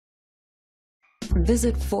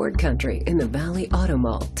Visit Ford Country in the Valley Auto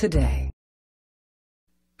Mall today.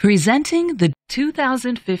 Presenting the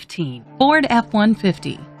 2015 Ford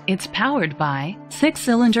F-150. It's powered by a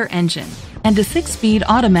 6-cylinder engine and a 6-speed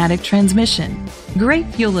automatic transmission. Great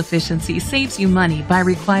fuel efficiency saves you money by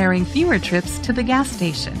requiring fewer trips to the gas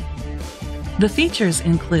station. The features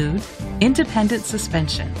include independent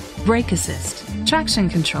suspension, brake assist, traction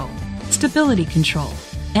control, stability control,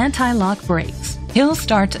 anti-lock brakes, hill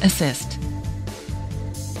start assist.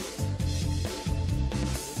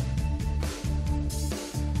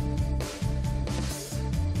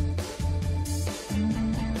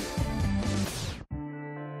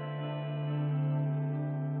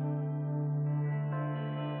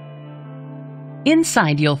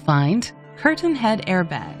 Inside you'll find curtain head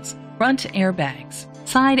airbags, front airbags,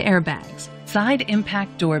 side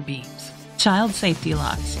impact door beams, child safety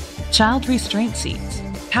locks, child restraint seats,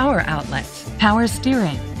 power outlets, power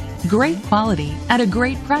steering. Great quality at a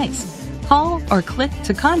great price. Call or click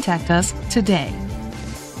to contact us today.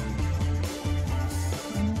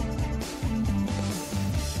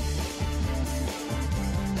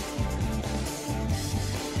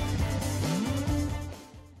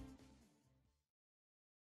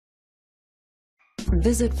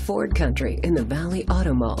 Visit Ford Country in the Valley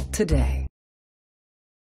Auto Mall today.